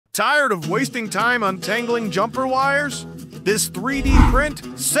Tired of wasting time untangling jumper wires? This 3D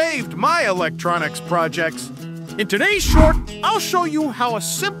print saved my electronics projects. In today's short, I'll show you how a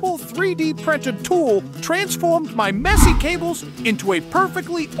simple 3D printed tool transformed my messy cables into a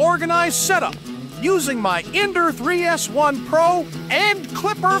perfectly organized setup using my Ender 3S1 Pro and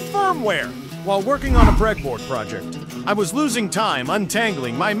Klipper firmware. While working on a breadboard project, I was losing time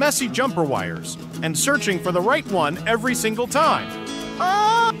untangling my messy jumper wires and searching for the right one every single time.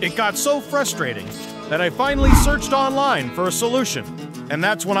 It got so frustrating that I finally searched online for a solution. And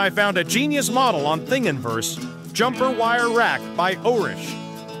that's when I found a genius model on Thingiverse, Jumper Wire Rack by Orish.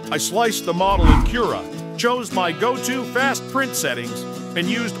 I sliced the model in Cura, chose my go-to fast print settings, and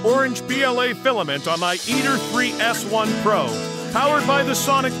used orange PLA filament on my Ender 3S1 Pro, powered by the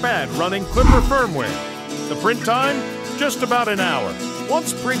Sonic Pad running Klipper firmware. The print time? Just about an hour.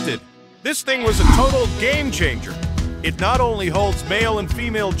 Once printed, this thing was a total game changer. It not only holds male and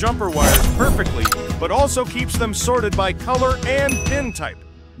female jumper wires perfectly, but also keeps them sorted by color and pin type.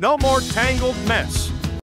 No more tangled mess.